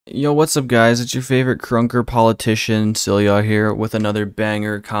Yo, what's up, guys? It's your favorite Krunker politician, Sillyaw here, with another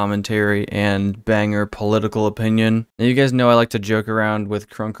banger commentary and banger political opinion. Now, you guys know I like to joke around with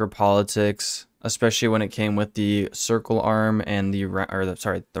Krunker politics, especially when it came with the circle arm and the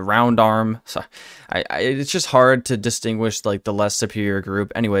round arm. So, it's just hard to distinguish like the less superior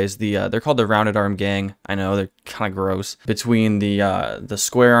group. Anyways, they're called the rounded arm gang. I know they're kind of gross. Between the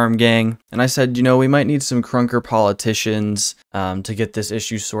square arm gang, and I said, you know, we might need some Krunker politicians to get this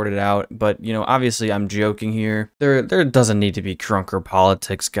issue sorted out. But you know, obviously, I'm joking here. There doesn't need to be Krunker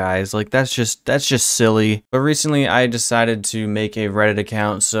politics, guys. Like that's just silly. But recently, I decided to make a Reddit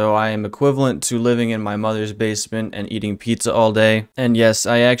account, so I am equivalent to living in my mother's basement and eating pizza all day. And yes,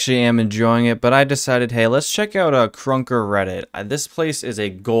 I actually am enjoying it, but I decided, hey, let's check out a Krunker Reddit. This place is a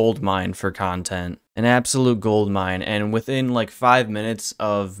gold mine for content. An absolute gold mine, and within like 5 minutes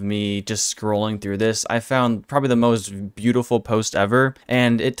of me just scrolling through this, I found probably the most beautiful post ever,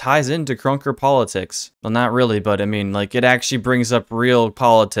 and it ties into Krunker politics. Well, not really, but I mean, like, it actually brings up real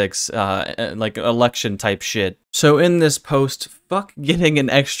politics, like election type shit. So in this post, fuck getting an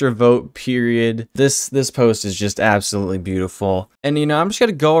extra vote, period. This post is just absolutely beautiful. And you know, I'm just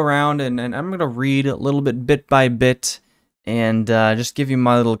gonna go around and I'm gonna read a little bit by bit, and just give you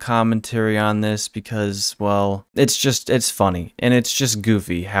my little commentary on this because, well, it's funny and it's just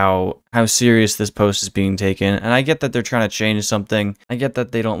goofy how serious this post is being taken. And I get that they're trying to change something. I get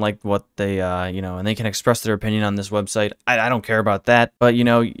that they don't like what they you know, and they can express their opinion on this website. I don't care about that. But you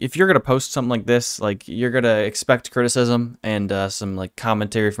know, if you're gonna post something like this, like, you're gonna expect criticism and some like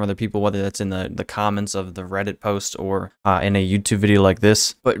commentary from other people, whether that's in the comments of the Reddit post or in a YouTube video like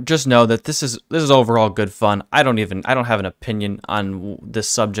this. But just know that this is overall good fun. I don't have an opinion on this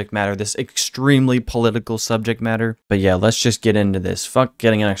subject matter, this extremely political subject matter. But yeah, let's just get into this. Fuck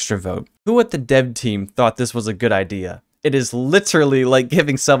getting an extra vote. Who at the dev team thought this was a good idea? It is literally like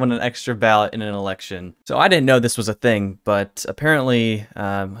giving someone an extra ballot in an election. So I didn't know this was a thing, but apparently,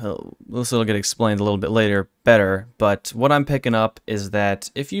 this will get explained a little bit later better. But what I'm picking up is that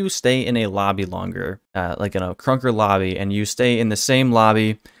if you stay in a lobby longer, like in a Krunker lobby, and you stay in the same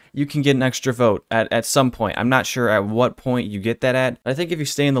lobby, you can get an extra vote at some point. I'm not sure at what point you get that at. I think if you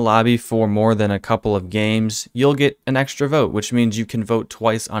stay in the lobby for more than a couple of games, you'll get an extra vote, which means you can vote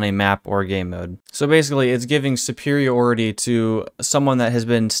twice on a map or game mode. So basically, it's giving superiority to someone that has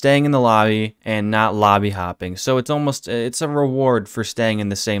been staying in the lobby and not lobby hopping. So it's a reward for staying in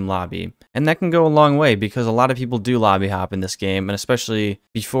the same lobby. And that can go a long way because a lot of people do lobby hop in this game, and especially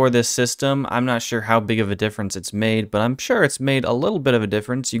before this system, I'm not sure how big of a difference it's made, but I'm sure it's made a little bit of a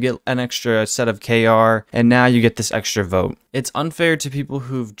difference. You get an extra set of KR, and now you get this extra vote. It's unfair to people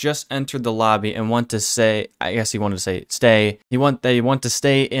who've just entered the lobby and want to say, I guess he wanted to say stay. They want to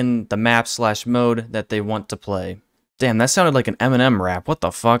stay in the map/mode that they want to play. Damn, that sounded like an Eminem rap. What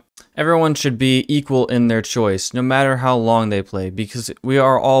the fuck? Everyone should be equal in their choice, no matter how long they play, because we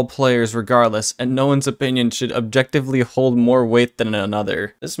are all players regardless, and no one's opinion should objectively hold more weight than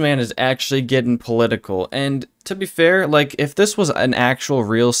another. This man is actually getting political, and to be fair, like, if this was an actual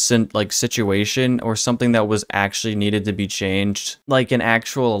real situation or something that was actually needed to be changed, like an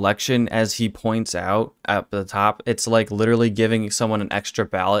actual election, as he points out at the top, it's like literally giving someone an extra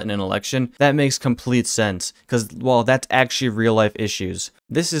ballot in an election. That makes complete sense, because, well, that's actually real life issues.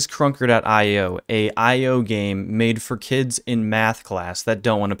 This is Krunker.io, a IO game made for kids in math class that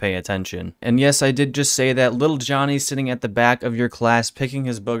don't want to pay attention. And yes, I did just say that little Johnny sitting at the back of your class picking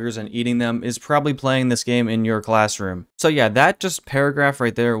his boogers and eating them is probably playing this game in your classroom. So yeah, that just paragraph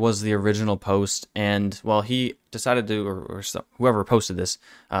right there was the original post, and well, he decided to, or whoever posted this,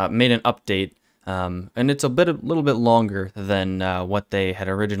 made an update. And it's a little bit longer than what they had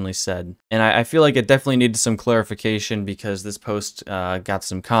originally said. And I feel like it definitely needed some clarification because this post got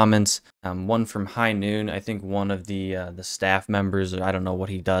some comments. One from High Noon, I think one of the staff members, or I don't know what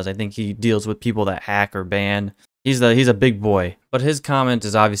he does. I think he deals with people that hack or ban. He's a big boy. But his comment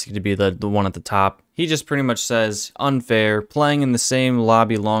is obviously to be the one at the top. He just pretty much says, unfair, playing in the same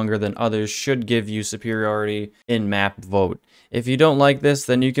lobby longer than others should give you superiority in map vote. If you don't like this,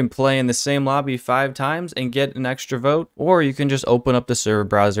 then you can play in the same lobby 5 times and get an extra vote, or you can just open up the server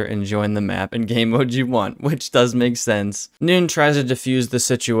browser and join the map and game mode you want, which does make sense. Noon tries to defuse the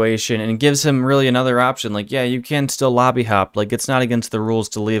situation and gives him really another option, like, yeah, you can still lobby hop, like, it's not against the rules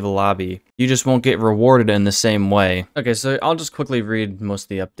to leave a lobby. You just won't get rewarded in the same way. Okay, so I'll just quickly read most of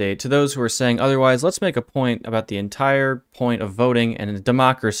the update. To those who are saying otherwise, let's make a point about the entire point of voting and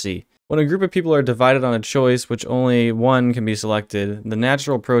democracy. When a group of people are divided on a choice which only one can be selected, the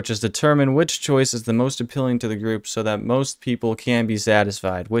natural approach is to determine which choice is the most appealing to the group so that most people can be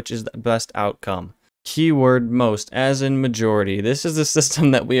satisfied, which is the best outcome. Keyword most, as in majority. This is a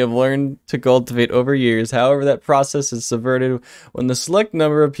system that we have learned to cultivate over years. However, that process is subverted when the select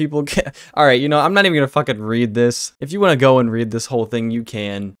number of people can. Alright, you know, I'm not even gonna fucking read this. If you wanna go and read this whole thing, you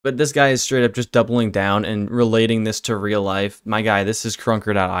can. But this guy is straight up just doubling down and relating this to real life. My guy, this is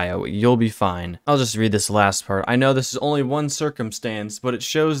Krunker.io. You'll be fine. I'll just read this last part. I know this is only one circumstance, but it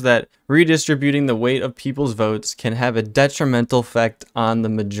shows that redistributing the weight of people's votes can have a detrimental effect on the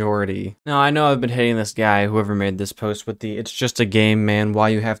majority. Now, I know I've been hating this guy, whoever made this post with the "it's just a game, man, why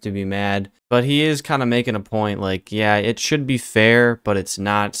you have to be mad," but he is kind of making a point like, yeah, it should be fair, but it's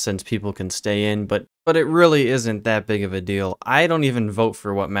not since people can stay in, but it really isn't that big of a deal. I don't even vote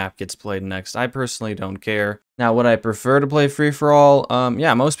for what map gets played next. I personally don't care. Now, would I prefer to play free-for-all?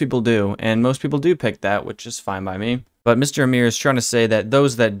 Yeah, most people do, and most people do pick that, which is fine by me. But Mr. Amir is trying to say that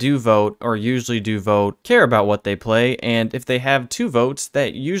those that do vote, or usually do vote, care about what they play, and if they have 2 votes,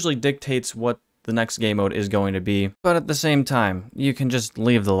 that usually dictates what the next game mode is going to be. But at the same time, you can just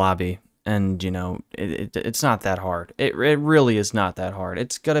leave the lobby. And, you know, it's not that hard. It really is not that hard.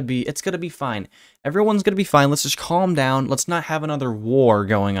 It's gonna be fine. Everyone's gonna be fine. Let's just calm down. Let's not have another war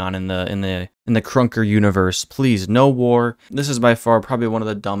going on in the Krunker universe. Please, no war. This is by far probably one of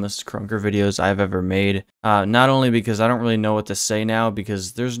the dumbest Krunker videos I've ever made. Not only because I don't really know what to say now,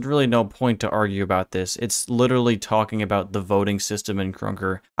 because there's really no point to argue about this. It's literally talking about the voting system in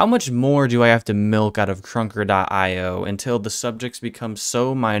Krunker. How much more do I have to milk out of Krunker.io until the subjects become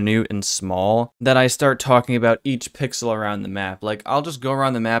so minute and small that I start talking about each pixel around the map? Like, I'll just go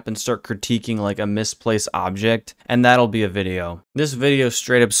around the map and start critiquing like a misplaced object, and that'll be a video. This video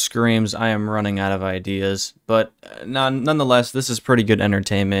straight up screams I am running out of ideas, but nonetheless, this is pretty good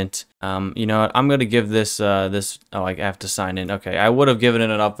entertainment. You know what, I'm gonna give this, oh, I have to sign in. Okay, I would have given it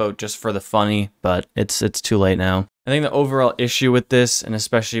an upvote just for the funny, but it's too late now. I think the overall issue with this, and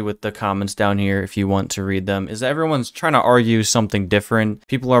especially with the comments down here, if you want to read them, is that everyone's trying to argue something different.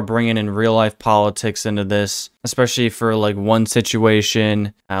 People are bringing in real life politics into this, especially for like one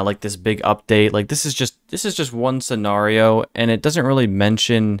situation, like this big update. Like this is just one scenario, and it doesn't really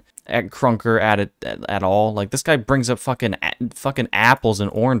mention Krunker at all. Like this guy brings up fucking apples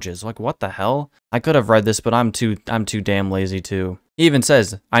and oranges. Like what the hell? I could have read this, but I'm too damn lazy to. He even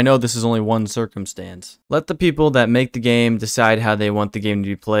says, I know this is only one circumstance. Let the people that make the game decide how they want the game to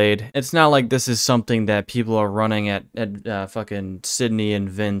be played. It's not like this is something that people are running at fucking Sydney and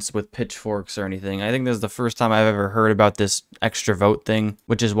Vince with pitchforks or anything. I think this is the first time I've ever heard about this extra vote thing,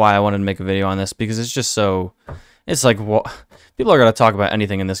 which is why I wanted to make a video on this, because it's just so, it's like, what? People are going to talk about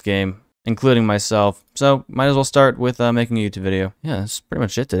anything in this game, including myself. So might as well start with making a YouTube video. Yeah, that's pretty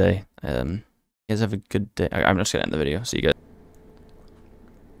much it today. You guys have a good day. I'm just going to end the video. See you guys.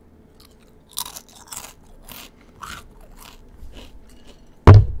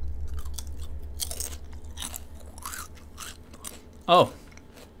 Oh.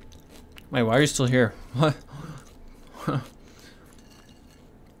 Wait, why are you still here? What?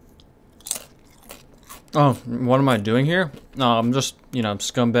 Oh, what am I doing here? No, I'm just, you know,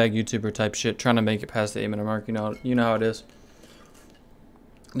 scumbag YouTuber type shit, trying to make it past the 8-minute mark, you know how it is.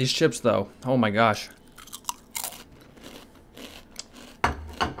 These chips though, oh my gosh.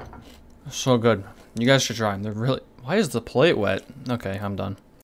 So good. You guys should try them. They're really, why is the plate wet? Okay, I'm done.